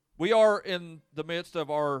We are in the midst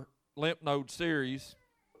of our Limp-Nodes series,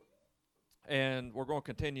 and we're going to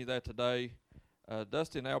continue that today.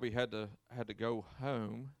 Dusty and Albie had to go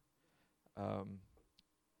home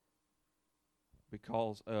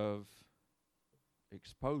because of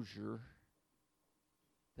exposure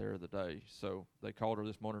there the day. So they called her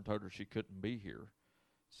this morning and told her she couldn't be here.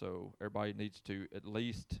 So everybody needs to at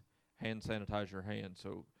least hand sanitize your hands.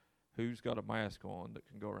 So who's got a mask on that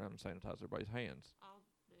can go around and sanitize everybody's hands? I'll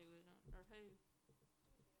do it, or who?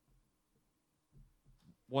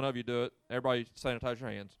 One of you do it. Everybody sanitize your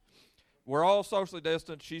hands. We're all socially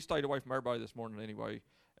distant. She stayed away from everybody this morning anyway,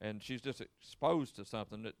 and she's just exposed to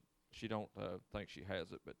something that she don't think she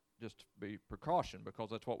has it, but just to be precaution, because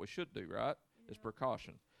that's what we should do, right? Is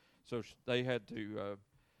precaution. So they had to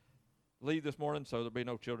leave this morning, so there'll be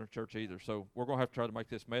no children's church either. So we're going to have to try to make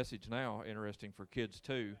this message now interesting for kids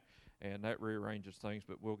too, and that rearranges things,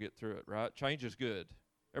 but we'll get through it, right? Change is good.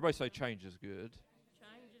 Everybody say change is good.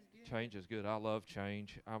 Change is good. Change is good. I love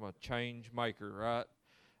change. I'm a change maker, right?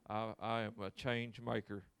 I am a change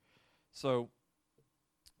maker. So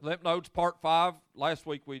Limp-Nodes Part 5. Last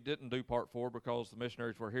week we didn't do Part 4 because the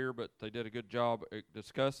missionaries were here, but they did a good job at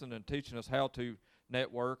discussing and teaching us how to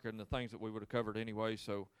network and the things that we would have covered anyway.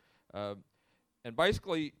 So, and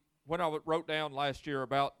basically what I wrote down last year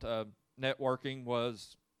about networking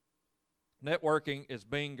was networking is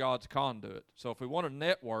being God's conduit. So if we want to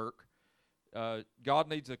network, God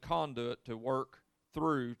needs a conduit to work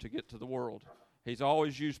through to get to the world. He's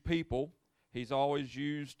always used people. He's always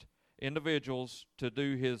used individuals to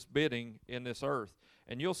do his bidding in this earth.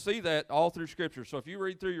 And you'll see that all through Scripture. So if you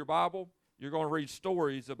read through your Bible, you're going to read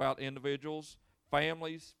stories about individuals,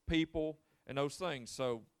 families, people, and those things.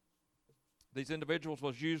 So these individuals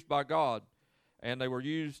was used by God, and they were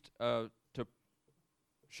used to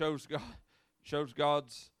shows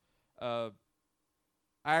God's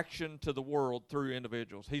action to the world through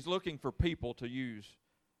individuals. He's looking for people to use.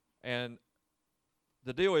 And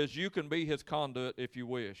the deal is you can be his conduit if you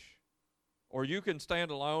wish. Or you can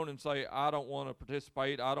stand alone and say, I don't want to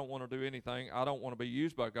participate. I don't want to do anything. I don't want to be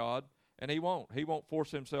used by God. And he won't. He won't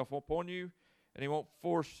force himself upon you, and he won't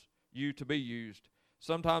force you to be used.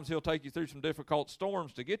 Sometimes he'll take you through some difficult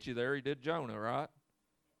storms to get you there. He did Jonah, right?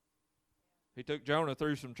 He took Jonah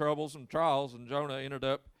through some troubles and trials, and Jonah ended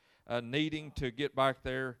up needing to get back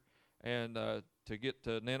there and to get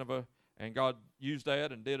to Nineveh. And God used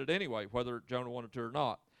that and did it anyway, whether Jonah wanted to or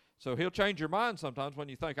not. So he'll change your mind sometimes when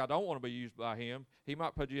you think, I don't want to be used by him. He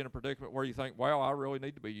might put you in a predicament where you think, well, I really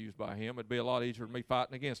need to be used by him. It'd be a lot easier than me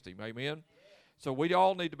fighting against him. Amen? So we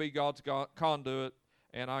all need to be God's conduit,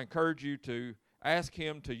 and I encourage you to ask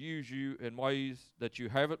him to use you in ways that you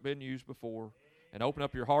haven't been used before, and open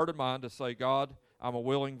up your heart and mind to say, God, I'm a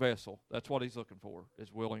willing vessel. That's what he's looking for,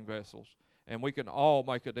 is willing vessels. And we can all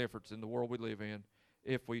make a difference in the world we live in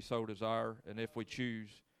if we so desire and if we choose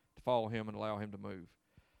to follow him and allow him to move.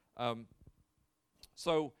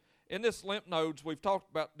 So in this Limp-Nodes, we've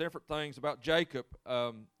talked about different things about Jacob,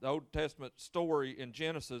 the Old Testament story in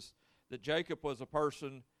Genesis, that Jacob was a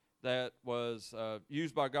person that was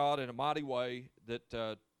used by God in a mighty way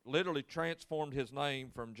that literally transformed his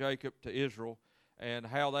name from Jacob to Israel, and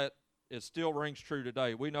how that still rings true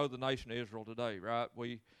today. We know the nation of Israel today, right?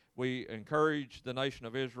 We encourage the nation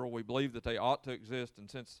of Israel. We believe that they ought to exist, and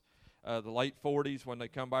since the late 40s, when they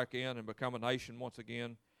come back in and become a nation once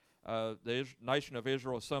again, the nation of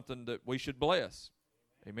Israel is something that we should bless.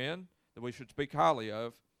 Amen? That we should speak highly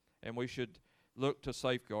of, and we should look to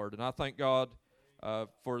safeguard. And I thank God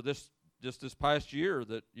for this past year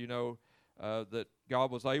that, that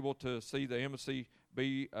God was able to see the embassy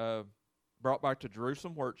be brought back to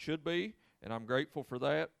Jerusalem where it should be, and I'm grateful for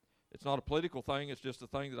that. It's not a political thing. It's just a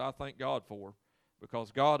thing that I thank God for, because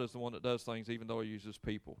God is the one that does things even though he uses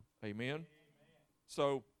people. Amen?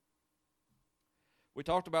 So we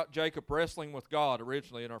talked about Jacob wrestling with God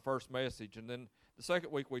originally in our first message, and then the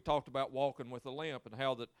second week we talked about walking with a limp, and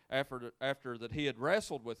how that after that he had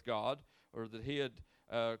wrestled with God, or that he had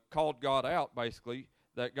called God out basically,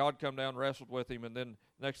 that God come down and wrestled with him, and then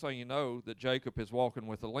next thing you know that Jacob is walking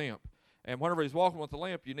with a limp. And whenever he's walking with a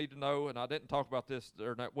limp, you need to know, and I didn't talk about this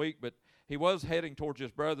during that week, but he was heading towards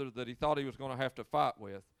his brother that he thought he was going to have to fight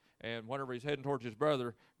with. And whenever he's heading towards his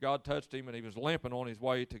brother, God touched him, and he was limping on his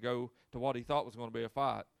way to go to what he thought was going to be a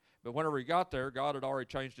fight. But whenever he got there, God had already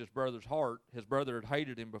changed his brother's heart. His brother had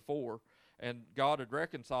hated him before, and God had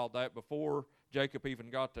reconciled that before Jacob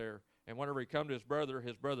even got there. And whenever he come to his brother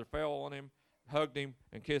fell on him, hugged him,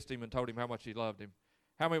 and kissed him, and told him how much he loved him.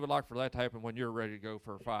 How many would like for that to happen when you're ready to go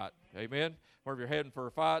for a fight? Amen? Whenever you're heading for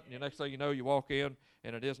a fight, and the next thing you know, you walk in,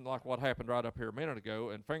 and it isn't like what happened right up here a minute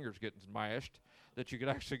ago, and fingers getting smashed. that you could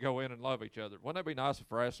actually go in and love each other. Wouldn't that be nice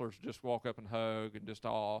if wrestlers just walk up and hug and just,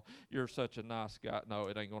 oh, you're such a nice guy? No,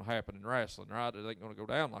 it ain't going to happen in wrestling, right? It ain't going to go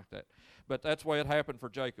down like that. But that's the way it happened for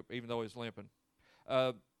Jacob, even though he's limping.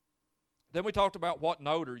 Then we talked about what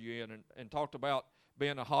node are you in, and talked about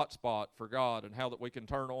being a hot spot for God and how that we can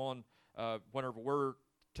turn on whenever we're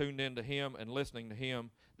tuned into Him and listening to Him,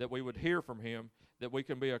 that we would hear from Him, that we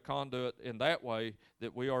can be a conduit in that way,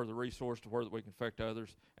 that we are the resource to where that we can affect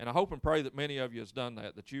others. And I hope and pray that many of you has done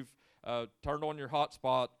that you've turned on your hot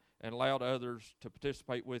spot and allowed others to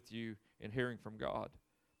participate with you in hearing from God,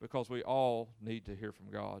 because we all need to hear from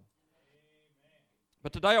God. Amen.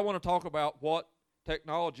 But today I want to talk about what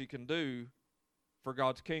technology can do for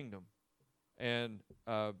God's kingdom. And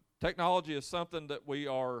technology is something that we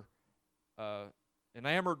are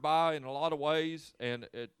enamored by in a lot of ways, and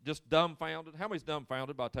it just dumbfounded. How many's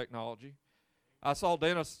dumbfounded by technology? I saw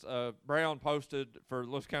Dennis Brown posted for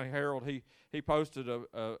Lewis County Herald. He posted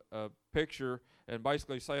a picture and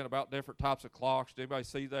basically saying about different types of clocks. Did anybody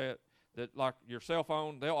see that? That like your cell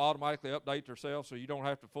phone, they'll automatically update themselves, so you don't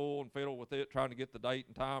have to fool and fiddle with it trying to get the date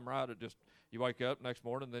and time right. It just, you wake up next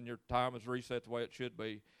morning, then your time is reset the way it should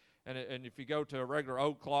be. And if you go to a regular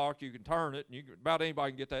old clock, you can turn it, and about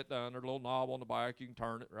anybody can get that done. There's a little knob on the back. You can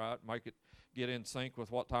turn it, right, make it get in sync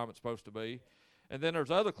with what time it's supposed to be. And then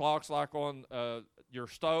there's other clocks like on your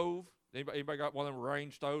stove. Anybody got one of them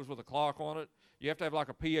range stoves with a clock on it? You have to have like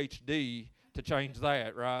a PhD to change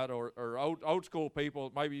that, right? Or old school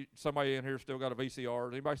people, maybe somebody in here still got a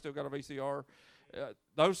VCR. Anybody still got a VCR?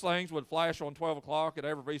 Those things would flash on 12 o'clock at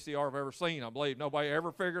every VCR I've ever seen. I believe nobody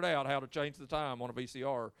ever figured out how to change the time on a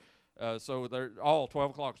VCR. So they're all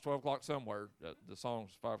 12 o'clock. It's 12 o'clock somewhere. The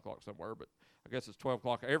song's 5 o'clock somewhere, but I guess it's 12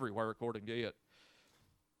 o'clock everywhere according to it.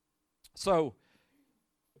 So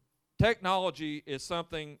technology is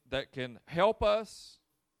something that can help us,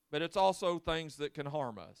 but it's also things that can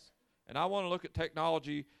harm us. And I want to look at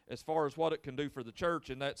technology as far as what it can do for the church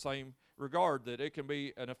in that same regard, that it can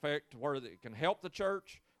be an effect where it can help the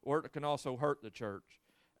church or it can also hurt the church.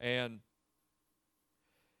 And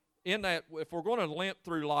in that, if we're going to limp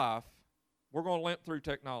through life, we're going to limp through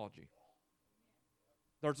technology.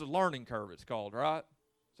 There's a learning curve, it's called, right?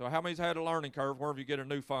 So how many's had a learning curve wherever you get a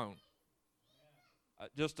new phone?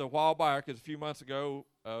 Just a while back, a few months ago,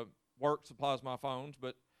 work supplies my phones,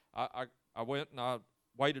 but I went and I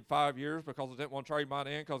waited 5 years because I didn't want to trade mine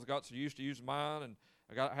in because I got so used to using mine, and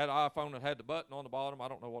had an iPhone that had the button on the bottom. I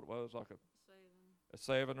don't know what it was, like a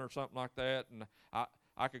 7 or something like that, and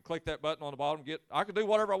I could click that button on the bottom, I could do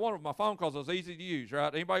whatever I wanted with my phone because it was easy to use,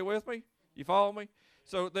 right? Anybody with me? You follow me?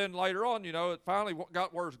 So then later on, it finally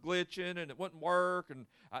got where it's glitching and it wouldn't work, and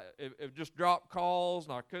it just dropped calls,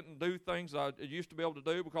 and I couldn't do things I used to be able to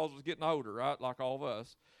do because I was getting older, right, like all of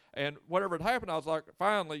us. And whatever had happened, I was like,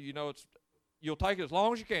 finally, you'll take it as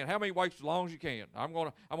long as you can. How many waits as long as you can? I'm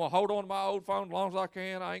gonna hold on to my old phone as long as I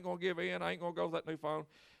can. I ain't gonna give in. I ain't gonna go to that new phone.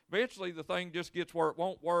 Eventually, the thing just gets where it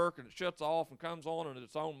won't work, and it shuts off and comes on in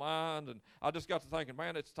its own mind. And I just got to thinking,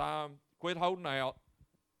 man, it's time. Quit holding out.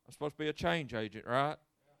 I'm supposed to be a change agent, right?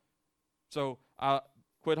 Yeah. So I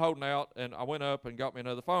quit holding out, and I went up and got me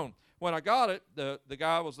another phone. When I got it, the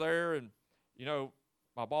guy was there, and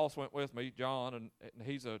my boss went with me, John, and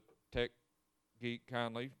he's a tech geek,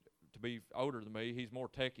 kindly. To be older than me, he's more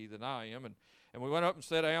techie than I am, and we went up and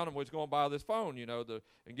sat down, and we was going to buy this phone,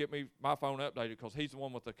 and get me my phone updated because he's the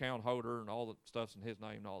one with the account holder and all the stuff's in his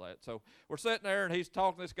name and all that. So we're sitting there, and he's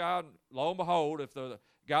talking to this guy, and lo and behold, if the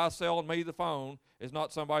guy selling me the phone is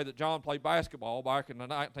not somebody that John played basketball back in the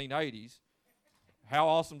 1980s, how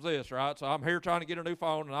awesome is this, right? So I'm here trying to get a new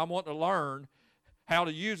phone, and I'm wanting to learn how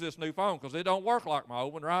to use this new phone because it don't work like my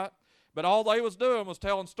old one, right? But all they was doing was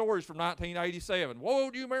telling stories from 1987.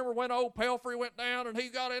 Whoa, do you remember when old Pelfrey went down and he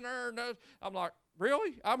got in there? And I'm like,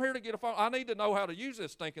 really? I'm here to get a phone. I need to know how to use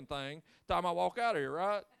this stinking thing time I walk out of here,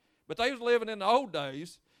 right? But they was living in the old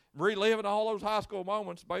days, reliving all those high school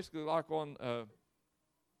moments, basically like on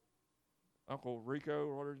Uncle Rico,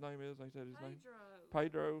 or whatever his name is. They said his name.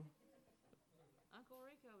 Pedro. Uncle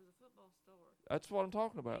Rico was a football star. That's what I'm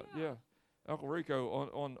talking about. Yeah. Uncle Rico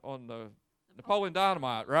on the Napoleon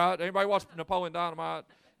Dynamite, right? Anybody watch Napoleon Dynamite?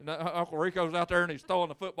 And Uncle Rico's out there, and he's throwing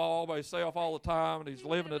the football by himself all the time, and he's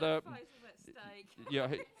living it up. Yeah,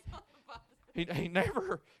 he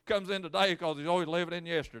never comes in today because he's always living in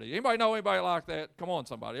yesterday. Anybody know anybody like that? Come on,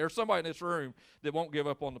 somebody. There's somebody in this room that won't give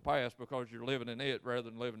up on the past because you're living in it rather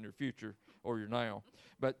than living your future or your now.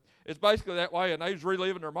 But it's basically that way, and they was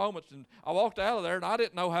reliving their moments. And I walked out of there, and I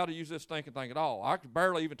didn't know how to use this stinking thing at all. I could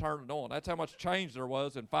barely even turn it on. That's how much change there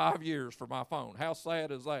was in 5 years for my phone. How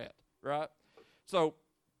sad is that, right? So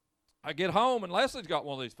I get home, and Leslie's got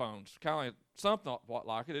one of these phones, kind of something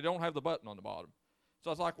like it. It don't have the button on the bottom. So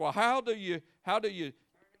I was like, well, how do you,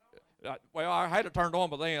 well, I had it turned on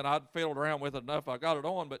by then. I'd fiddled around with it enough. I got it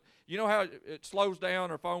on. But you know how it slows down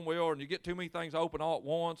or phone will, and you get too many things open all at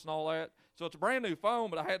once and all that? So it's a brand new phone,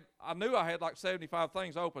 but I knew I had like 75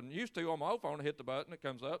 things open. Used to on my old phone, I hit the button, it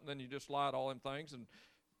comes up, and then you just slide all them things. And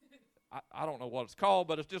I don't know what it's called,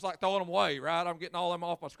 but it's just like throwing them away, right? I'm getting all them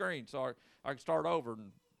off my screen, so I can start over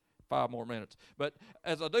in 5 more minutes. But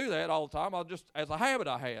as I do that all the time, as a habit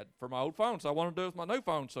I had for my old phone, so I want to do it with my new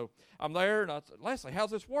phone. So I'm there, and I said, Leslie,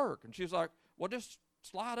 how's this work? And she's like, well, just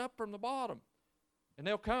slide up from the bottom, and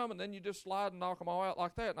they'll come, and then you just slide and knock them all out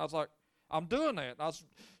like that. And I was like, I'm doing that. And I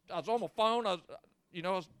was on my phone. God, it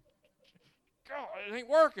ain't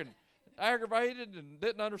working. Aggravated and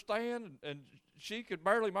didn't understand, and she could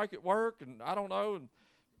barely make it work, and I don't know. And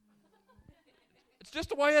it's just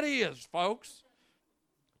the way it is, folks.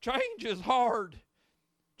 Change is hard.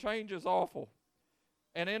 Change is awful.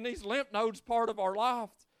 And in these Limp-Nodes part of our life,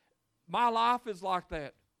 my life is like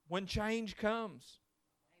that. When change comes.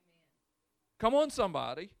 Amen. Come on,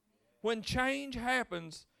 somebody. When change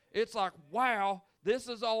happens, it's like, wow, this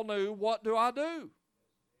is all new. What do I do?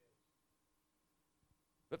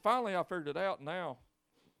 But finally I figured it out, and now,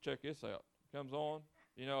 check this out. Comes on.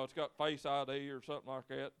 You know, it's got Face ID or something like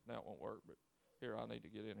that. Now it won't work, but here, I need to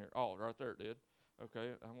get in here. Oh, right there it did.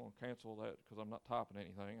 Okay, I'm going to cancel that because I'm not typing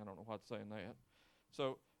anything. I don't know why it's saying that.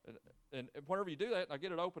 So, and whenever you do that, I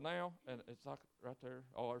get it open now, and it's like right there.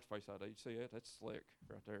 Oh, there's Face ID. You see it? That's slick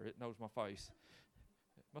right there. It knows my face.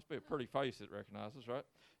 It must be a pretty face it recognizes, right?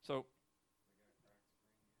 So,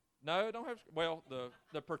 no, it don't have. Well,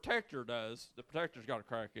 the protector does. The protector's got a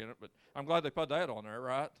crack in it, but I'm glad they put that on there,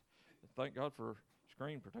 right? Thank God for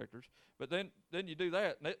screen protectors. But then you do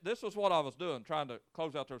that. And this was what I was doing, trying to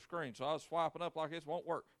close out those screens. So I was swiping up like this. Won't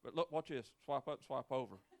work. But look, watch this. Swipe up, swipe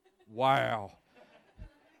over. Wow.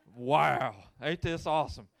 Wow. Ain't this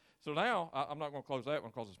awesome? So now I'm not going to close that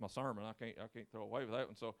one because it's my sermon. I can't throw away with that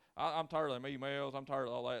one. So I'm tired of them emails. I'm tired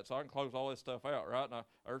of all that. So I can close all this stuff out, right? Now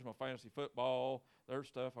there's my fantasy football. There's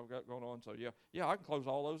stuff I've got going on. So yeah, I can close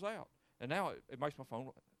all those out. And now it makes my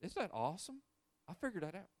phone. Isn't that awesome? I figured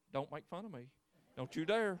that out. Don't make fun of me. Don't you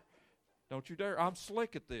dare. Don't you dare. I'm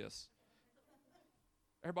slick at this.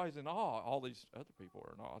 Everybody's in awe. All these other people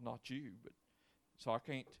are in awe, not you. But so I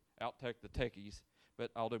can't out-tech the techies,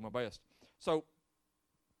 but I'll do my best. So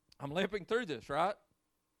I'm limping through this, right?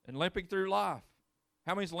 And limping through life.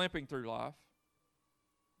 How many's limping through life?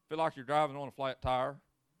 Feel like you're driving on a flat tire?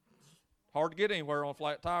 Hard to get anywhere on a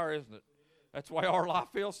flat tire, isn't it? That's the way our life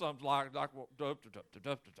feels sometimes like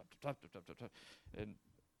and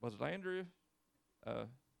was it Andrea?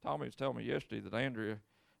 Tommy was telling me yesterday that Andrea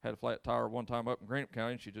had a flat tire one time up in Greenup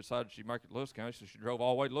County, and she decided she'd make it to Lewis County, so she drove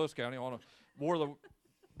all the way to Lewis County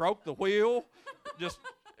broke the wheel. Just,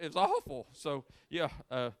 it's awful. So, yeah,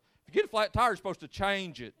 if you get a flat tire, you're supposed to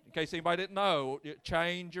change it. In case anybody didn't know,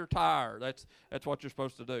 change your tire. That's what you're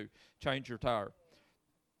supposed to do, change your tire.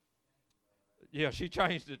 Yeah, she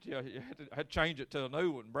changed it. Yeah, you had to change it to a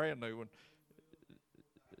new one, brand new one.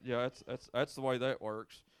 Yeah, that's the way that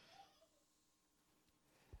works.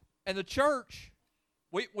 And the church,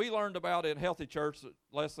 we learned about in Healthy Church that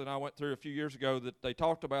Leslie and I went through a few years ago, that they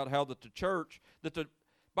talked about how that the church,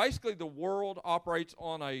 basically the world operates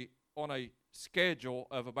on a schedule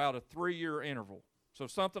of about a 3-year interval. So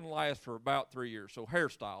something lasts for about 3 years. So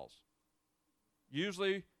hairstyles.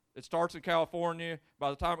 Usually it starts in California.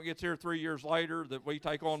 By the time it gets here 3 years later, that we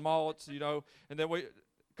take on mullets, and then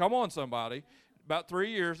come on somebody. About 3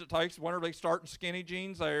 years it takes whenever they start in skinny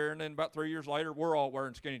jeans there, and then about 3 years later, we're all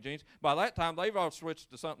wearing skinny jeans. By that time, they've all switched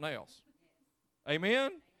to something else.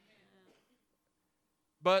 Amen?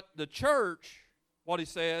 But the church, what he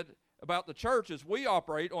said about the church is we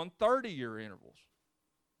operate on 30-year intervals.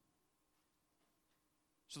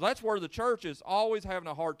 So that's where the church is always having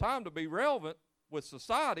a hard time to be relevant with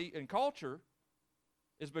society and culture,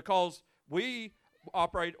 is because we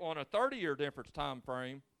operate on a 30-year difference time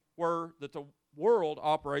frame, where that the world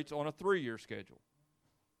operates on a 3-year schedule.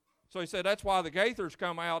 So he said that's why the Gaithers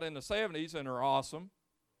come out in the 70s and are awesome,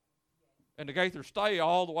 and the Gaithers stay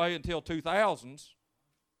all the way until 2000s.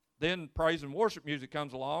 Then praise and worship music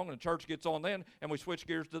comes along, and the church gets on then, and we switch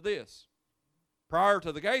gears to this. Prior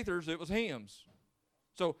to the Gaithers, it was hymns.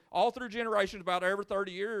 So all through generations, about every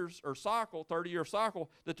 30 years or 30-year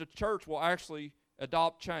cycle, that the church will actually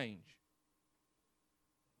adopt change.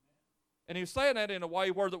 And he was saying that in a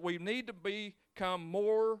way where that we need to become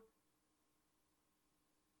more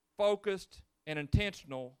focused and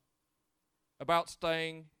intentional about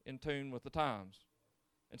staying in tune with the times.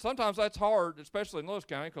 And sometimes that's hard, especially in Lewis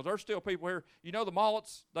County, because there's still people here. You know the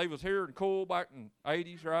mullets, they was here and cool back in the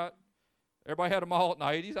 80s, right? Everybody had a mullet in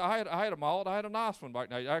the 80s. I had a mullet. I had a nice one back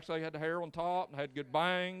then. Actually, I had the hair on top and had good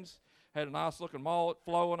bangs. Had a nice-looking mullet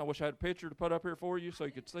flowing. I wish I had a picture to put up here for you so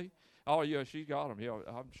you could see. Oh, yeah, she got them. Yeah,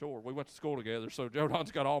 I'm sure. We went to school together, so Joe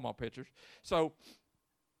Don's got all my pictures. So,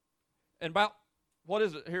 and about, what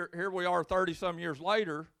is it? Here we are 30-some years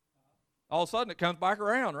later. All of a sudden, it comes back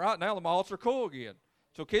around, right? Now the mullets are cool again.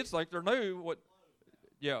 So kids think they're new.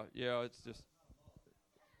 Yeah, it's just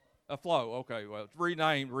a flow. Okay, well, it's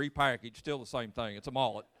renamed, repackaged, still the same thing. It's a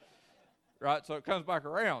mullet, right? So it comes back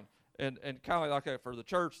around, and kind of like that for the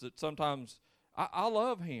church. That sometimes I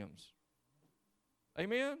love hymns.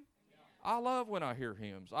 Amen. I love when I hear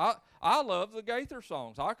hymns. I love the Gaither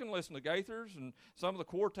songs. I can listen to Gaithers and some of the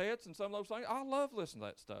quartets and some of those things. I love listening to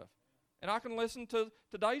that stuff, and I can listen to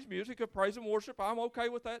today's music of praise and worship. I'm okay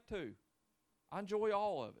with that too. I enjoy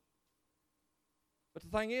all of it. But the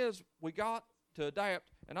thing is, we got to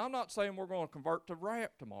adapt. And I'm not saying we're going to convert to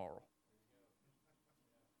rap tomorrow.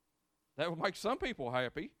 That would make some people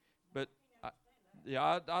happy. But,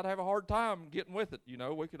 I'd have a hard time getting with it. You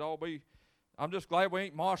know, we could all be. I'm just glad we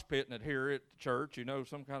ain't mosh pitting it here at the church. You know,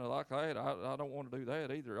 some kind of like that. I don't want to do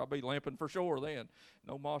that either. I'll be limping for sure then.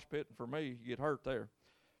 No mosh pitting for me. You get hurt there.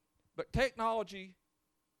 But technology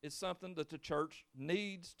is something that the church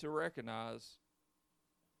needs to recognize.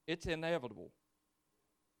 It's inevitable.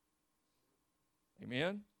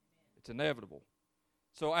 Amen? It's inevitable.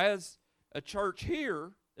 So as a church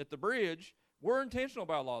here at the bridge, we're intentional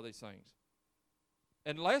about a lot of these things.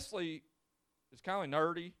 And Leslie is kind of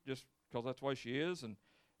nerdy just because that's the way she is.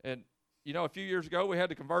 And you know, a few years ago we had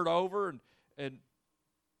to convert over and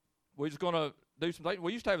we was going to do some things.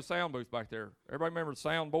 We used to have a sound booth back there. Everybody remember the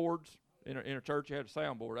sound boards? In a church you had a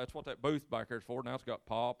sound board. That's what that booth back there is for. Now it's got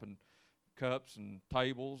pop and cups and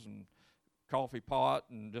tables and coffee pot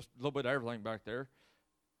and just a little bit of everything back there.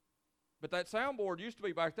 But that soundboard used to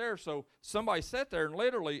be back there, so somebody sat there and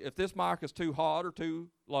literally, if this mic is too hot or too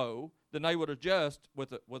low, then they would adjust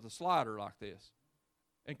with a slider like this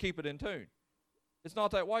and keep it in tune. It's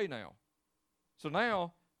not that way now. So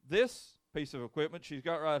now this piece of equipment she's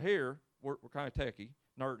got right here, we're kind of techie,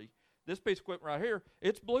 nerdy. This piece of equipment right here,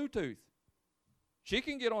 it's Bluetooth. She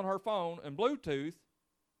can get on her phone and Bluetooth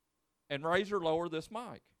and raise or lower this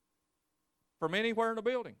mic from anywhere in the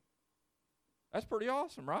building. That's pretty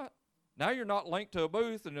awesome, right? Now you're not linked to a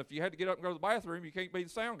booth, and if you had to get up and go to the bathroom, you can't be the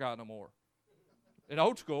sound guy no more. In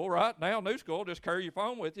old school, right? Now, new school, just carry your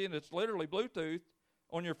phone with you, and it's literally Bluetooth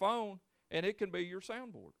on your phone, and it can be your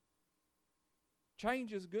soundboard.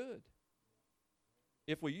 Change is good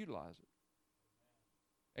if we utilize it.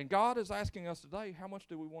 And God is asking us today, how much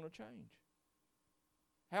do we want to change?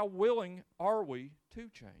 How willing are we to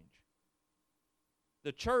change?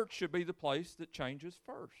 The church should be the place that changes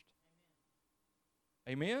first.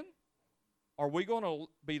 Amen? Are we going to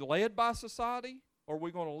be led by society, or are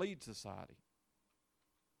we going to lead society?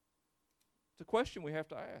 It's a question we have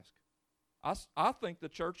to ask. I think the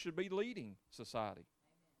church should be leading society.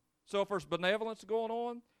 So if there's benevolence going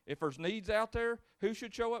on, if there's needs out there, who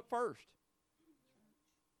should show up first?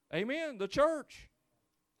 Amen, the church.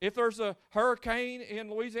 If there's a hurricane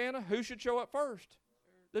in Louisiana, who should show up first?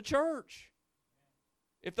 The church.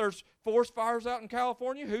 If there's forest fires out in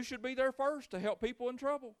California, who should be there first to help people in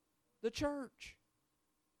trouble? The church.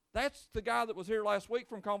 That's the guy that was here last week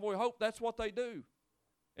from Convoy of Hope. That's what they do.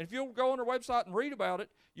 And if you'll go on their website and read about it,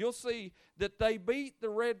 you'll see that they beat the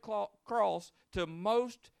Red Cross to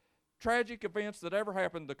most tragic events that ever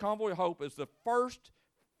happened. The Convoy of Hope is the first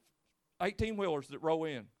 18-wheelers that roll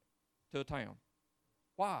in to a town.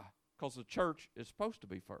 Why? Because the church is supposed to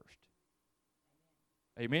be first.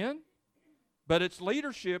 Amen? But it's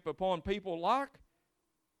leadership upon people like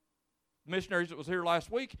missionaries that was here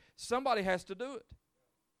last week. Somebody has to do it.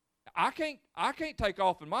 I can't take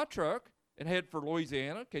off in my truck and head for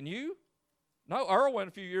Louisiana. Can you? No, Earl went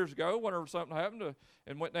a few years ago whenever something happened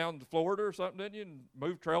and went down to Florida or something, didn't you, and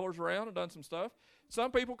moved trailers around and done some stuff.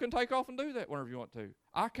 Some people can take off and do that whenever you want to.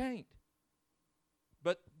 I can't.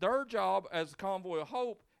 But their job as a Convoy of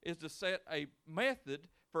Hope is to set a method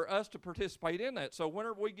for us to participate in that. So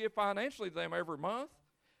whenever we give financially to them every month,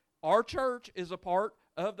 our church is a part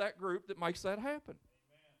of that group that makes that happen.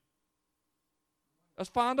 Amen. Let's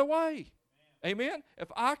find a way. Amen. Amen? If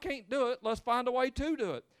I can't do it, let's find a way to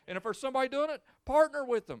do it. And if there's somebody doing it, partner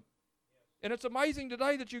with them. Yes. And it's amazing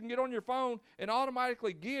today that you can get on your phone and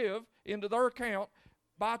automatically give into their account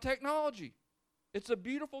by technology. It's a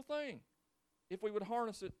beautiful thing if we would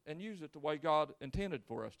harness it and use it the way God intended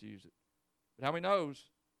for us to use it. But how many knows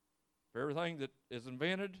for everything that is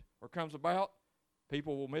invented or comes about,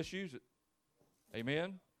 people will misuse it.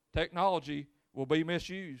 Amen? Technology will be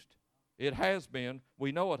misused. It has been.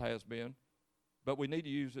 We know it has been. But we need to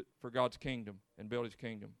use it for God's kingdom and build His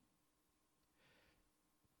kingdom.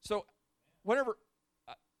 So, whenever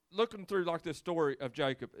looking through like this story of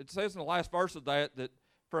Jacob, it says in the last verse of that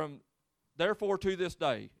from therefore to this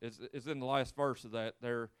day is in the last verse of that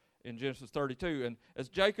there in Genesis 32. And as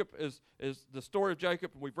Jacob is the story of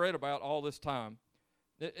Jacob we've read about all this time,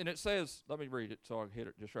 and it says, let me read it so I can hit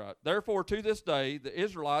it just right. Therefore to this day the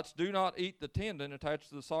Israelites do not eat the tendon attached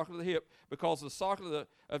to the socket of the hip, because the socket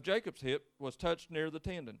of Jacob's hip was touched near the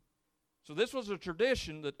tendon. So this was a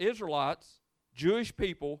tradition that Israelites, Jewish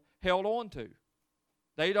people, held on to.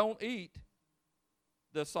 They don't eat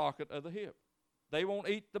the socket of the hip. They won't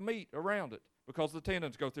eat the meat around it because the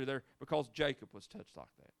tendons go through there, because Jacob was touched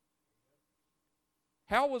like that.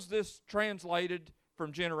 How was this translated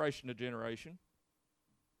from generation to generation?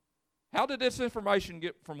 How did this information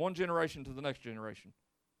get from one generation to the next generation?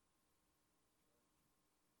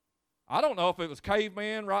 I don't know if it was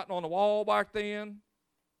cavemen writing on the wall back then,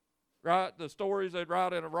 right? The stories they'd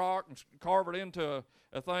write in a rock and carve it into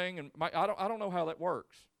a thing, and I don't know how that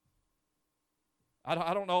works. I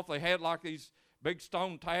don't know if they had like these big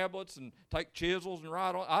stone tablets and take chisels and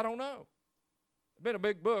write on. I don't know. It'd been a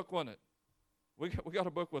big book, wasn't it? We got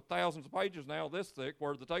a book with thousands of pages now this thick,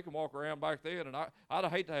 where they can walk around back then, and I'd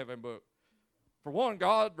hate to have that book. For one,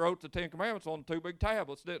 God wrote the Ten Commandments on 2 big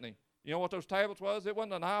tablets, didn't He? You know what those tablets was? It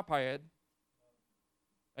wasn't an iPad.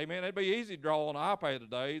 Amen. It'd be easy to draw on an iPad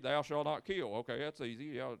today. Thou shalt not kill. Okay, that's easy.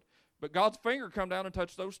 Yeah. But God's finger come down and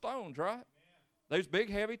touched those stones, right? Amen. Those big,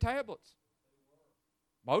 heavy tablets.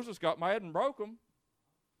 Moses got mad and broke them.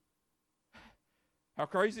 How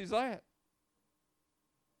crazy is that?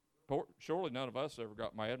 Surely none of us ever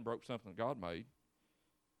got mad and broke something that God made.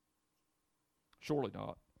 Surely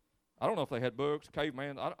not. I don't know if they had books,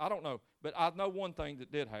 caveman. I don't know. But I know one thing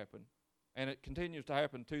that did happen, and it continues to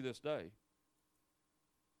happen to this day,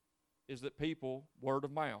 is that people, word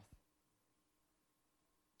of mouth.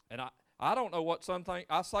 And I don't know what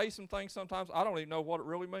I say some things sometimes, I don't even know what it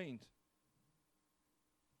really means.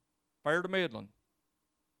 Fair to middling.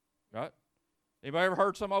 Right? Anybody ever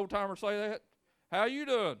heard some old timer say that? How you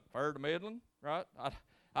doing? Fair to middling. Right?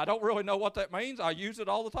 I don't really know what that means. I use it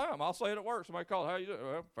all the time. I'll say it at work. Somebody calls, how you doing?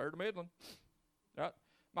 Well, fair to middling. Right?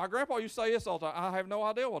 My grandpa used to say this all the time. I have no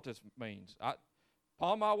idea what this means.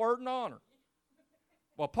 Upon my word and honor.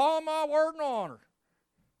 Well, upon my word and honor.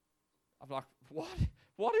 I'm like, what?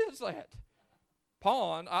 What is that?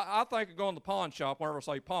 Pawn, I think of going to the pawn shop whenever I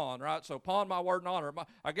say pawn, right? So pawn my word and honor.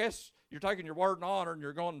 I guess you're taking your word and honor and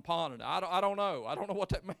you're going and pawning it. I don't know. I don't know what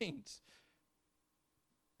that means.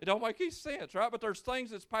 It don't make any sense, right? But there's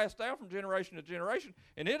things that's passed down from generation to generation,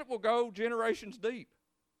 and it will go generations deep.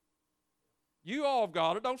 You all have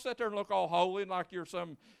got it. Don't sit there and look all holy and like you're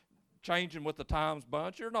some changing with the times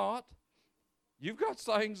bunch. You're not. You've got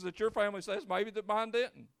things that your family says maybe that mine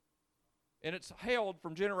didn't. And it's held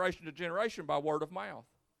from generation to generation by word of mouth.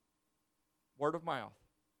 Word of mouth.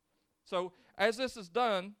 So as this is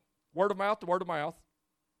done, word of mouth to word of mouth.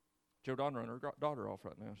 Joe Don running her daughter off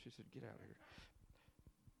right now. She said, get out of here.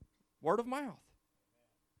 Word of mouth.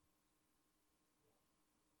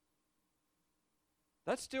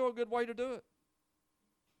 That's still a good way to do it.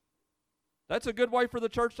 That's a good way for the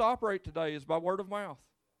church to operate today, is by word of mouth.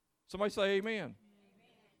 Somebody say amen.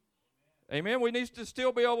 Amen. We need to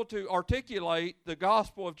still be able to articulate the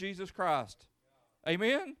gospel of Jesus Christ.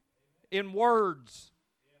 Amen? In words.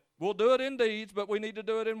 We'll do it in deeds, but we need to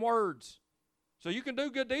do it in words. So you can do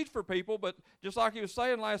good deeds for people, but just like he was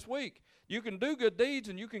saying last week, you can do good deeds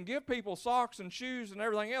and you can give people socks and shoes and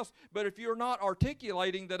everything else, but if you're not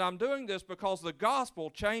articulating that I'm doing this because the gospel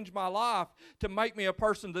changed my life to make me a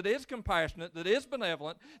person that is compassionate, that is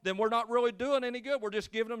benevolent, then we're not really doing any good. We're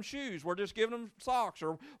just giving them shoes. We're just giving them socks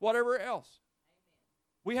or whatever else.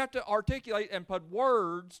 Amen. We have to articulate and put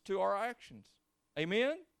words to our actions.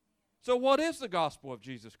 Amen? So what is the gospel of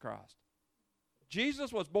Jesus Christ?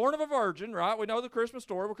 Jesus was born of a virgin, right? We know the Christmas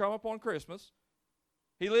story will come upon Christmas.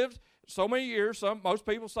 He lived so many years, most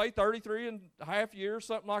people say 33 and a half years,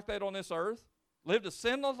 something like that on this earth. Lived a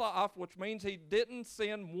sinless life, which means he didn't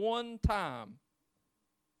sin one time.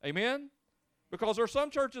 Amen? Because there are some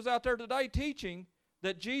churches out there today teaching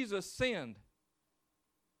that Jesus sinned.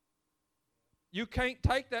 You can't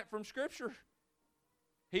take that from Scripture.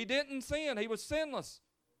 He didn't sin. He was sinless.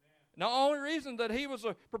 The only reason that he was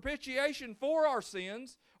a propitiation for our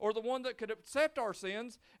sins, or the one that could accept our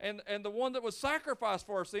sins, and the one that was sacrificed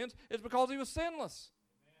for our sins, is because he was sinless.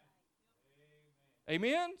 Amen?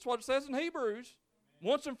 Amen? That's what it says in Hebrews.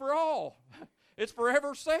 Amen. Once and for all. It's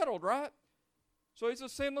forever settled, right? So he's a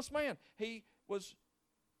sinless man. He was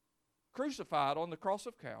crucified on the cross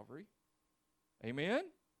of Calvary. Amen?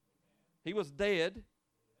 He was dead.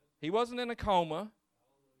 He wasn't in a coma.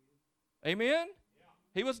 Amen?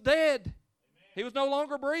 He was dead. He was no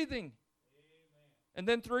longer breathing. And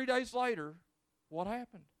then 3 days later, what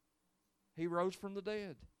happened? He rose from the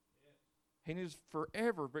dead. And he is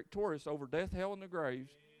forever victorious over death, hell, and the grave.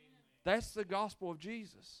 That's the gospel of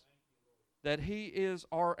Jesus. That he is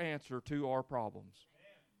our answer to our problems.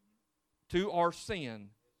 To our sin.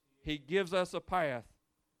 He gives us a path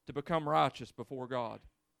to become righteous before God.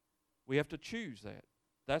 We have to choose that.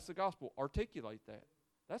 That's the gospel. Articulate that.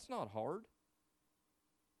 That's not hard.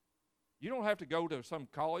 You don't have to go to some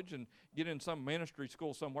college and get in some ministry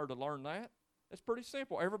school somewhere to learn that. It's pretty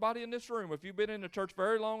simple. Everybody in this room, if you've been in the church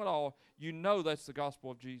very long at all, you know that's the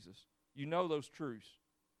gospel of Jesus. You know those truths.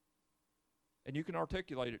 And you can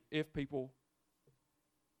articulate it if people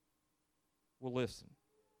will listen.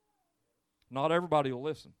 Not everybody will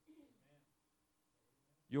listen.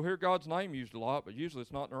 You'll hear God's name used a lot, but usually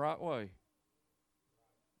it's not in the right way.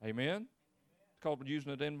 Amen? It's called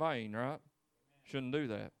using it in vain, right? Shouldn't do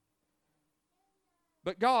that.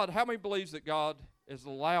 But God, how many believes that God is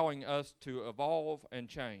allowing us to evolve and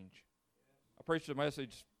change? I preached a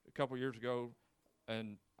message a couple years ago,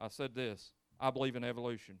 and I said this: I believe in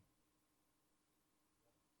evolution.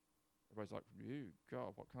 Everybody's like, "You,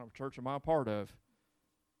 God, what kind of church am I a part of?"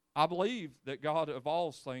 I believe that God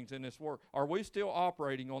evolves things in this world. Are we still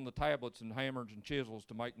operating on the tablets and hammers and chisels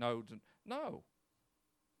to make nodes? No.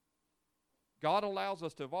 God allows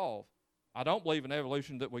us to evolve. I don't believe in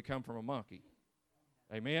evolution that we come from a monkey.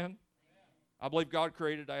 Amen? I believe God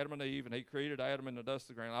created Adam and Eve, and he created Adam in the dust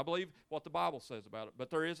of the ground. I believe what the Bible says about it.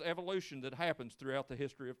 But there is evolution that happens throughout the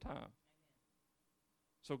history of time.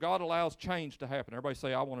 So God allows change to happen. Everybody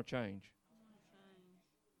say, I want to change.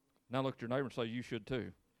 Now look at your neighbor and say, you should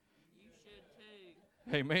too.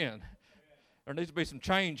 Amen. There needs to be some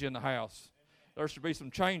change in the house. There should be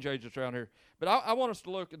some change agents around here. But I want us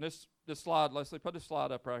to look in this slide. Leslie, put this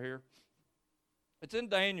slide up right here. It's in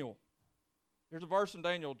Daniel. There's a verse in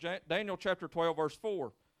Daniel. Daniel chapter 12, verse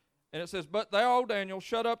 4. And it says, But thou, O Daniel,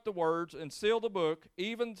 shut up the words and seal the book,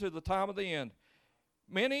 even to the time of the end.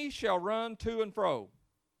 Many shall run to and fro.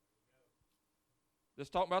 This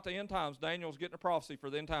is talking about the end times. Daniel's getting a prophecy for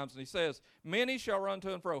the end times. And he says, many shall run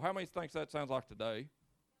to and fro. How many thinks that sounds like today?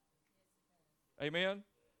 Amen?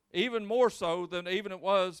 Even more so than even it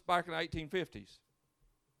was back in the 1850s.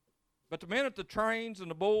 But the minute the trains and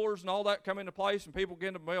the bullers and all that come into place and people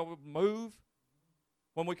begin to be able to move,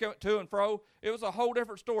 when we come to and fro, it was a whole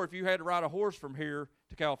different story if you had to ride a horse from here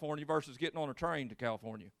to California versus getting on a train to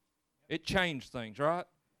California. It changed things, right?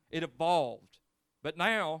 It evolved. But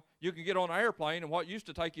now you can get on an airplane, and what used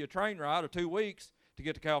to take you a train ride of 2 weeks to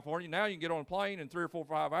get to California, now you can get on a plane in 3 or 4 or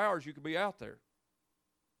 5 hours, you can be out there.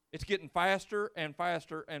 It's getting faster and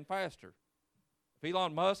faster and faster. If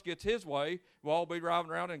Elon Musk gets his way, we'll all be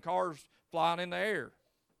driving around in cars flying in the air.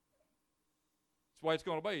 That's the way it's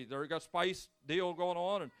going to be. There's got a space deal going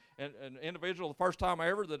on, and an individual, the first time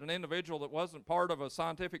ever that an individual that wasn't part of a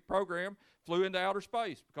scientific program flew into outer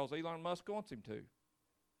space because Elon Musk wants him to.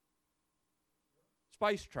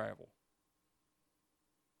 Space travel.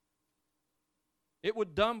 It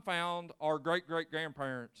would dumbfound our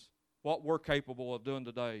great-great-grandparents what we're capable of doing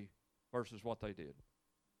today versus what they did.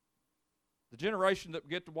 The generation that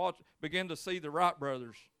get to watch, begin to see the Wright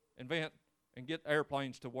brothers invent and get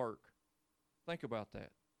airplanes to work. Think about that.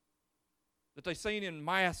 That they seen in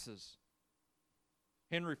masses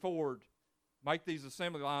Henry Ford make these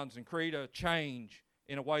assembly lines and create a change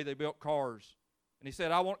in a way they built cars. And he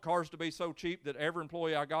said, I want cars to be so cheap that every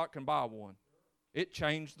employee I got can buy one. It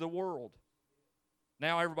changed the world.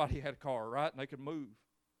 Now everybody had a car, right? And they could move.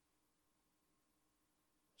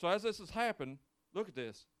 So as this has happened, look at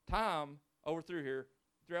this. Time over through here,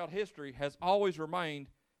 throughout history, has always remained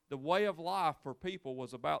the way of life for people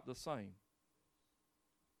was about the same.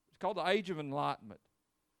 It's called the Age of Enlightenment.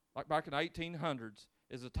 Like back in the 1800s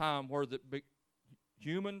is a time where the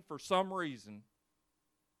human, for some reason,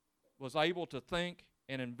 was able to think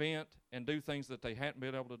and invent and do things that they hadn't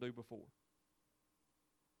been able to do before.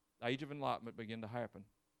 The Age of Enlightenment began to happen.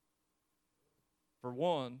 For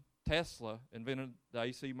one, Tesla invented the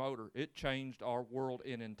AC motor. It changed our world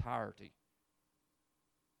in entirety.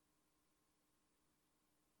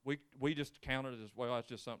 We just counted it as, well, that's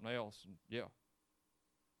just something else. And yeah.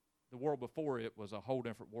 The world before it was a whole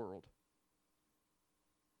different world.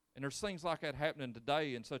 And there's things like that happening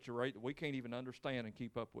today in such a rate that we can't even understand and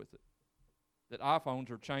keep up with it. That iPhones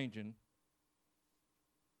are changing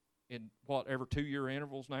in, every 2-year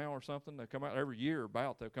intervals now or something? They come out every year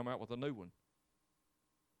they'll come out with a new one.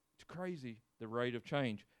 It's crazy, the rate of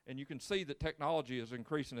change. And you can see that technology is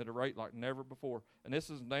increasing at a rate like never before. And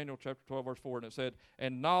this is in Daniel chapter 12, verse 4, and it said,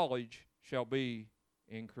 and knowledge shall be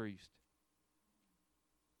increased.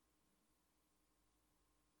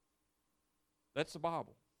 That's the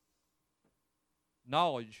Bible.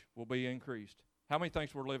 Knowledge will be increased. How many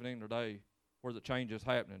things we're living in today where the change is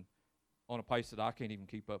happening on a pace that I can't even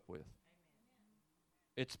keep up with?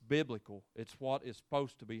 It's biblical. It's what is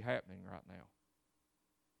supposed to be happening right now.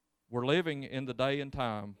 We're living in the day and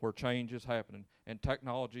time where change is happening, and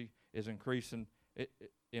technology is increasing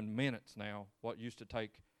in minutes now. What used to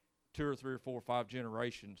take 2 or 3 or 4 or 5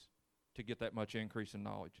 generations to get that much increase in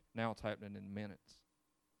knowledge. Now it's happening in minutes.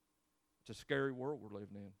 It's a scary world we're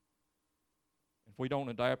living in. If we don't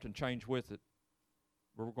adapt and change with it,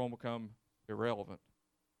 we're going to become irrelevant.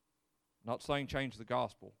 Not saying change the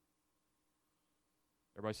gospel.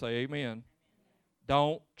 Everybody say amen.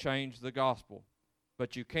 Don't change the gospel.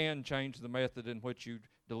 But you can change the method in which you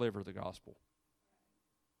deliver the gospel.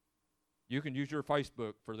 You can use your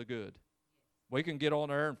Facebook for the good. We can get on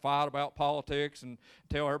there and fight about politics and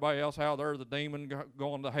tell everybody else how they're the demon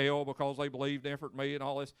going to hell because they believe different than me and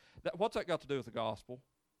all this. What's that got to do with the gospel?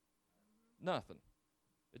 Nothing.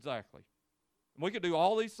 Exactly. And we could do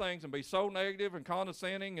all these things and be so negative and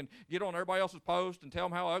condescending and get on everybody else's post and tell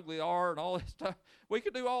them how ugly they are and all this stuff. We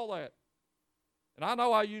could do all that. And I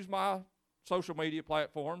know I use my social media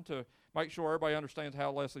platform to make sure everybody understands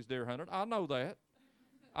how Leslie's deer hunted. I know that.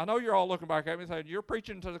 I know you're all looking back at me saying, you're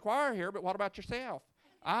preaching to the choir here, but what about yourself?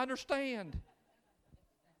 I understand.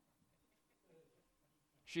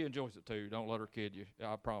 She enjoys it too. Don't let her kid you.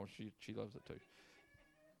 I promise she loves it too.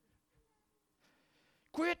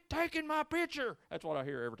 Quit taking my picture. That's what I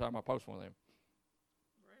hear every time I post one of them.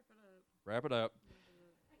 Wrap it up.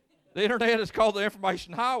 The internet is called the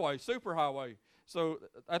information highway, superhighway. So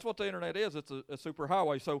that's what the internet is. It's a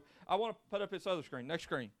superhighway. So I want to put up this other screen. Next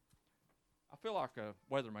screen. I feel like a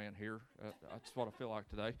weatherman here. That's what I feel like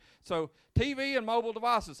today. So TV and mobile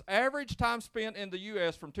devices. Average time spent in the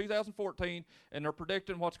U.S. from 2014, and they're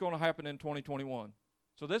predicting what's going to happen in 2021.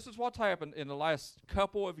 So this is what's happened in the last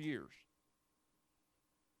couple of years.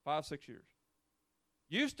 5, 6 years.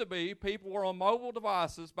 Used to be people were on mobile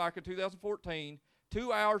devices back in 2014,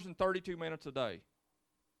 2 hours and 32 minutes a day.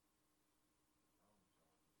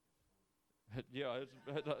 Yeah,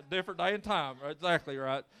 it's a different day and time. Exactly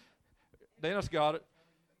right. Dennis got it.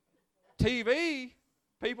 TV,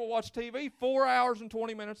 people watch TV 4 hours and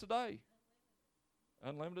 20 minutes a day.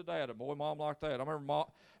 Unlimited data. Boy, Mom liked that. I remember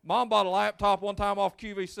Mom bought a laptop one time off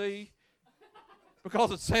QVC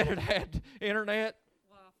because it said it had internet.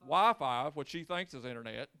 Wi-Fi, which she thinks is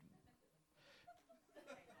internet.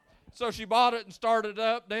 So she bought it and started it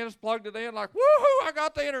up. Dennis plugged it in like, woohoo, I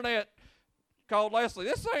got the internet. Called Leslie,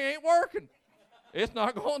 this thing ain't working. It's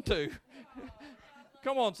not going to.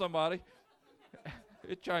 Come on, somebody.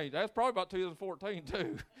 It changed. That's probably about 2014,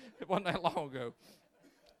 too. It wasn't that long ago.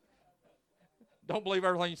 Don't believe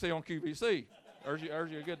everything you see on QVC. There's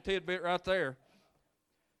you a good tidbit right there.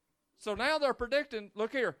 So now they're predicting,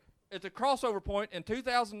 look here, at the crossover point in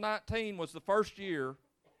 2019 was the first year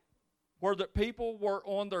where the people were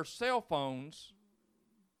on their cell phones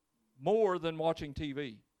more than watching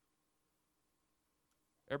TV.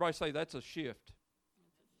 Everybody say that's a shift.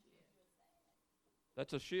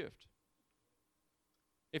 That's a shift.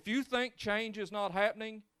 If you think change is not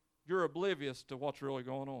happening, you're oblivious to what's really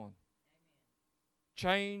going on.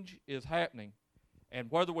 Change is happening. And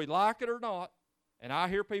whether we like it or not, and I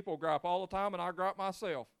hear people gripe all the time, and I gripe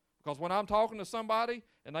myself, because when I'm talking to somebody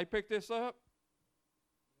and they pick this up,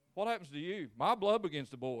 what happens to you? My blood begins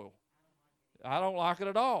to boil. I don't like it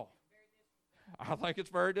at all. I think it's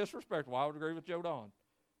very disrespectful. I would agree with Joe Don.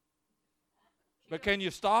 But can you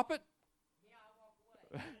stop it?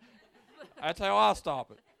 That's how I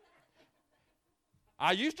stop it.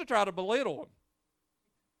 I used to try to belittle them.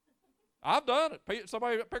 I've done it.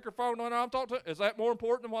 Somebody pick her phone when I'm talking to. Is that more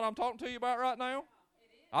important than what I'm talking to you about right now?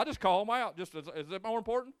 I just call them out. Is it more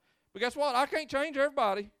important? But guess what? I can't change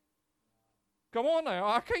everybody. Come on now.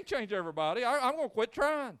 I can't change everybody. I'm going to quit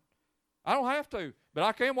trying. I don't have to. But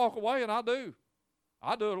I can walk away, and I do.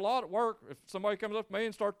 I do it a lot at work. If somebody comes up to me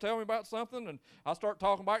and starts telling me about something, and I start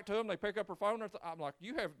talking back to them, they pick up their phone, I'm like,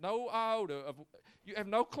 you have no iota of, you have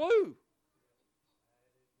no clue.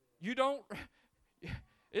 You don't,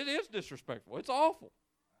 it is disrespectful. It's awful.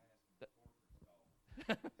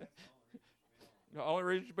 The only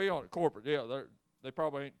reason you be on it, corporate, yeah, they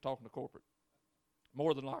probably ain't talking to corporate,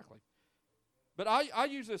 more than likely. But I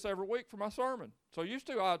use this every week for my sermon. So used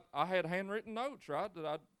to, I had handwritten notes, right, that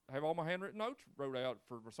I'd have all my handwritten notes wrote out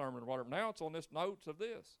for the sermon or whatever. Now it's on this notes of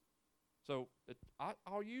this. So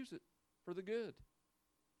I'll use it for the good.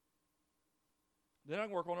 Then I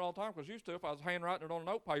can work on it all the time, because used to, if I was handwriting it on a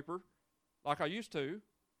note paper like I used to,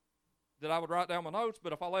 that I would write down my notes,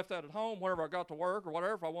 but if I left that at home, whenever I got to work or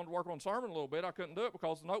whatever, if I wanted to work on a sermon a little bit, I couldn't do it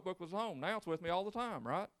because the notebook was at home. Now it's with me all the time,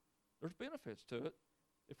 right? There's benefits to it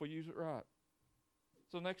if we use it right.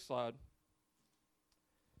 So next slide.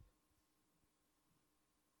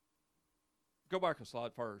 Go back a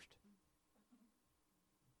slide first.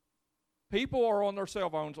 People are on their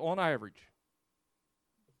cell phones on average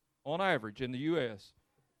in the U.S.,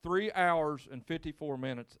 3 hours and 54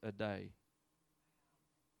 minutes a day.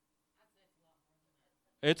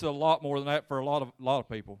 It's a lot more than that for a lot of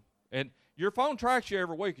people. And your phone tracks you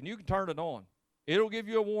every week, and you can turn it on. It'll give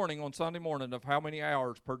you a warning on Sunday morning of how many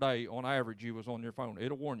hours per day on average you was on your phone.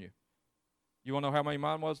 It'll warn you. You want to know how many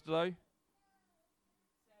mine was today?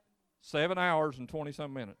 7 hours and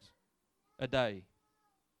 20-some minutes a day.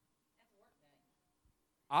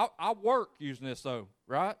 I work using this, though,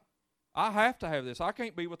 right? I have to have this. I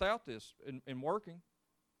can't be without this in working.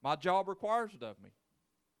 My job requires it of me.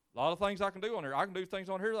 A lot of things I can do on here. I can do things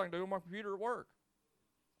on here that I can do on my computer at work.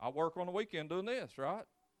 I work on the weekend doing this, right?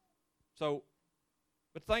 So,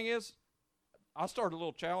 but the thing is, I started a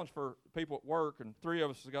little challenge for people at work, and 3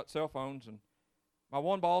 of us have got cell phones. And my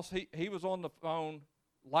one boss, he was on the phone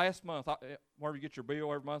last month. Whenever you get your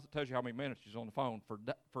bill every month, it tells you how many minutes he's on the phone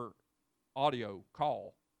for audio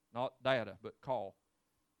call, not data, but call.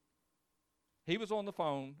 He was on the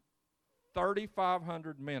phone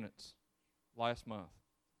 3,500 minutes last month.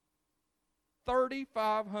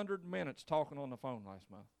 3,500 minutes talking on the phone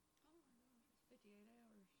last month. 58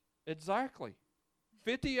 hours. Exactly.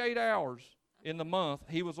 58 hours in the month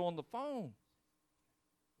he was on the phone.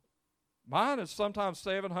 Mine is sometimes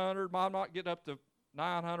 700. Mine might get up to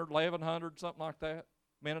 900, 1,100, something like that,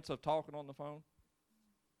 minutes of talking on the phone.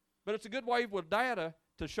 But it's a good way with data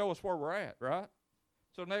to show us where we're at, right?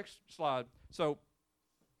 So next slide. So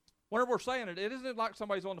whenever we're saying it isn't like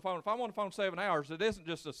somebody's on the phone. If I'm on the phone 7 hours, it isn't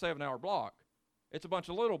just a 7-hour block. It's a bunch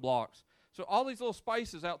of little blocks. So all these little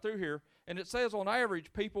spaces out through here, and it says on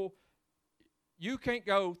average, people, you can't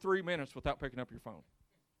go 3 minutes without picking up your phone.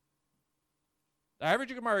 The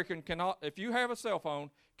average American cannot, if you have a cell phone,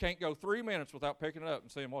 can't go 3 minutes without picking it up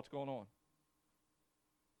and seeing what's going on.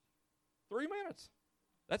 3 minutes.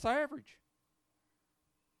 That's average.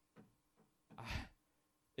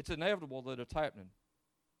 It's inevitable that it's happening.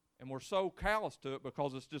 And we're so callous to it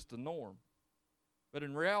because it's just the norm. But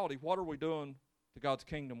in reality, what are we doing to God's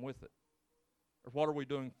kingdom with it? Or what are we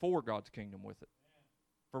doing for God's kingdom with it?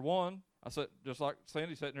 For one, I said, just like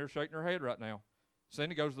Cindy sitting there shaking her head right now.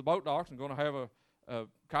 Cindy goes to the boat docks and going to have a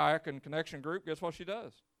kayak and connection group. Guess what she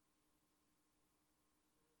does?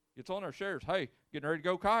 Gets on there, shares, hey, getting ready to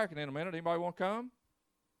go kayaking in a minute. Anybody want to come?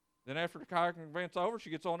 Then after the kayaking event's over,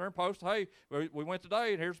 she gets on there and posts, hey, we went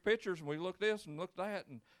today, and here's pictures, and we looked this and looked that.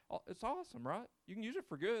 And it's awesome, right? You can use it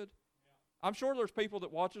for good. Yeah. I'm sure there's people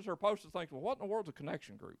that watches her posts and think, well, what in the world's a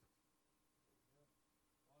connection group?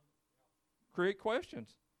 Create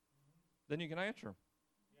questions. Then you can answer them,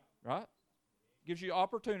 right? Gives you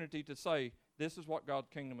opportunity to say, this is what God's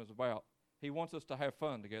kingdom is about. He wants us to have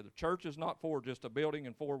fun together. Church is not for just a building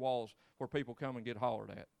and 4 walls where people come and get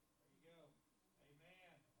hollered at.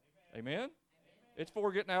 Amen? Amen? It's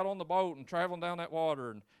for getting out on the boat and traveling down that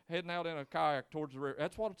water and heading out in a kayak towards the river.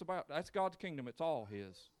 That's what it's about. That's God's kingdom. It's all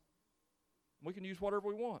His. We can use whatever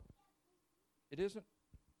we want. It isn't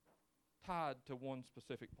tied to one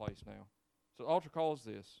specific place now. So the altar call is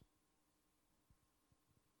this.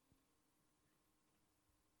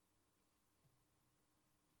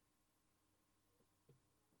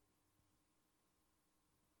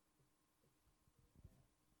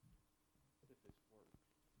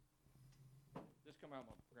 Just come out of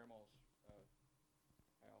my grandma's house.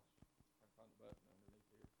 I can find the button underneath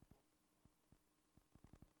here.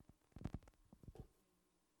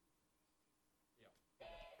 Yeah.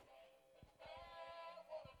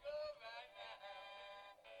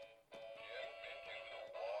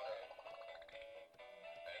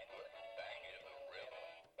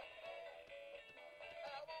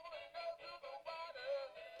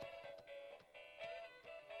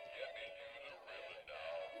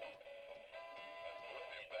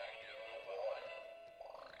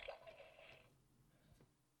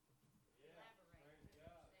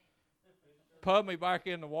 Put me back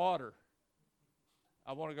in the water.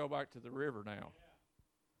 I want to go back to the river now.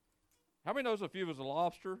 How many knows if you was a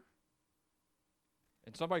lobster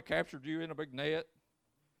and somebody captured you in a big net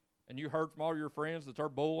and you heard from all your friends that they're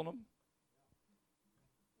bulling them?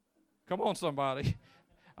 Come on, somebody.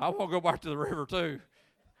 I want to go back to the river too.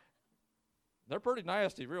 They're pretty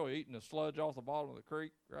nasty, really, eating the sludge off the bottom of the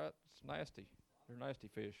creek, right? It's nasty. They're nasty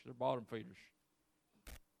fish. They're bottom feeders.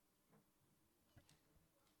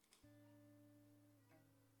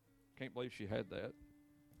 Can't believe she had that.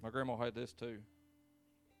 My grandma had this too.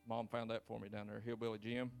 Mom found that for me down there. Hillbilly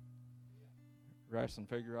Jim. Wrestling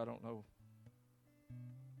figure, I don't know.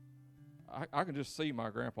 I can just see my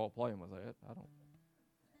grandpa playing with that.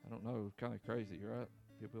 I don't know. Kind of crazy, right?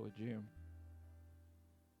 Hillbilly Jim.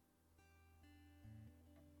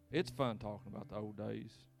 It's fun talking about the old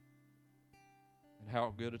days and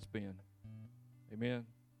how good it's been. Amen.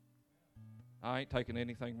 I ain't taking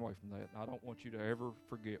anything away from that. I don't want you to ever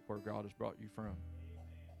forget where God has brought you from.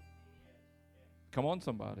 Come on,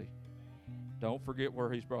 somebody. Don't forget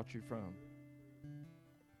where He's brought you from.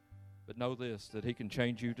 But know this, that He can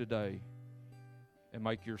change you today and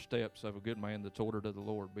make your steps of a good man that's ordered of the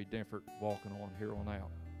Lord be different walking on here on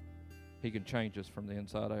out. He can change us from the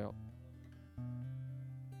inside out.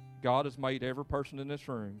 God has made every person in this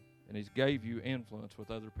room, and He's gave you influence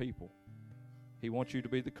with other people. He wants you to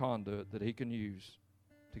be the conduit that He can use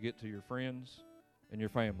to get to your friends and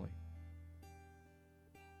your family.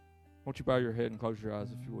 Won't you bow your head and close your eyes,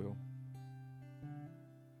 if you will?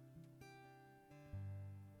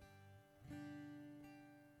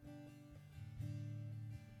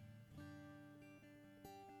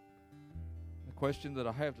 The question that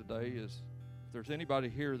I have today is, if there's anybody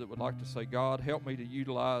here that would like to say, God, help me to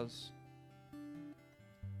utilize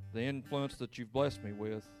the influence that you've blessed me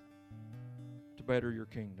with to better your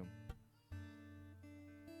kingdom.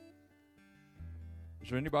 Is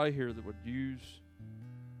there anybody here that would use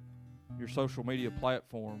your social media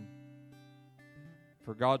platform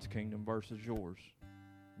for God's kingdom versus yours?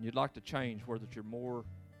 And you'd like to change whether you're more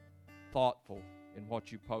thoughtful in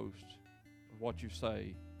what you post, or what you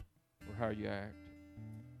say, or how you act.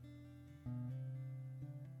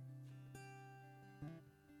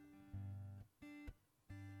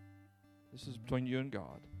 This is between you and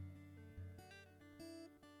God.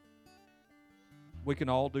 We can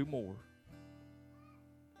all do more.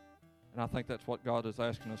 And I think that's what God is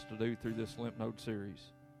asking us to do through this Limp-Nodes series.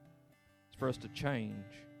 It's for us to change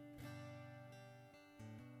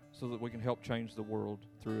so that we can help change the world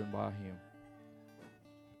through and by Him.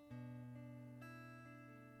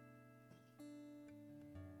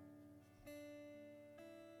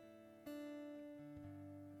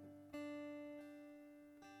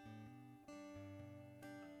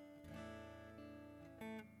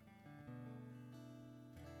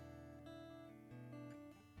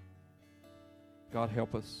 God,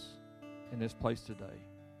 help us in this place today.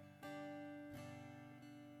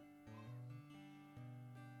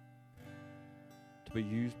 To be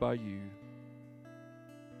used by you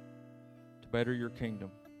to better your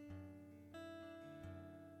kingdom.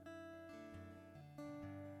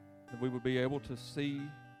 That we would be able to see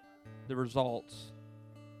the results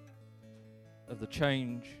of the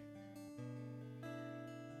change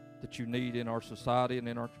that you need in our society and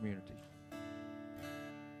in our community.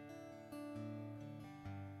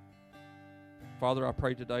 Father, I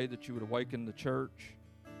pray today that you would awaken the church.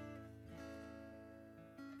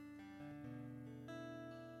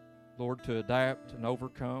 Lord, to adapt and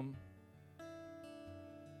overcome.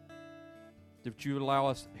 That you would allow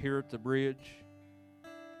us here at the bridge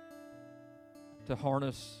to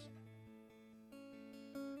harness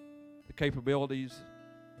the capabilities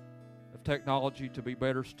of technology to be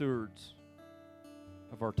better stewards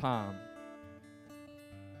of our time.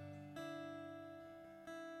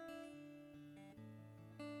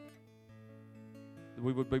 That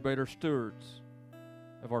we would be better stewards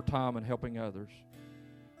of our time in helping others.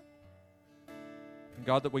 And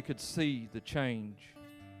God, that we could see the change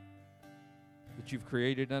that you've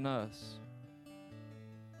created in us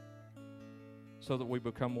so that we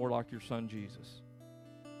become more like your Son, Jesus.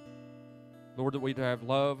 Lord, that we'd have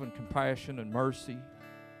love and compassion and mercy.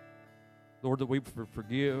 Lord, that we would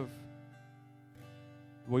forgive.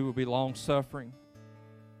 We would be long-suffering.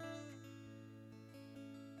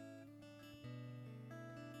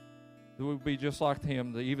 That we would be just like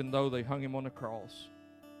Him, that even though they hung Him on the cross,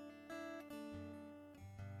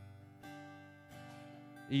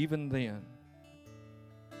 even then,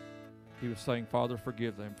 He was saying, Father,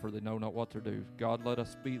 forgive them, for they know not what to do. God, let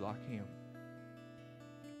us be like Him.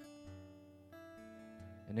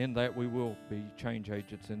 And in that we will be change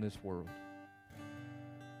agents in this world.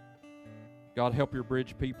 God, help your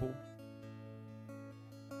bridge people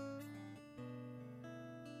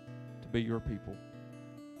to be your people.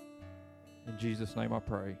 In Jesus' name I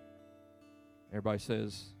pray. Everybody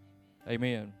says, amen.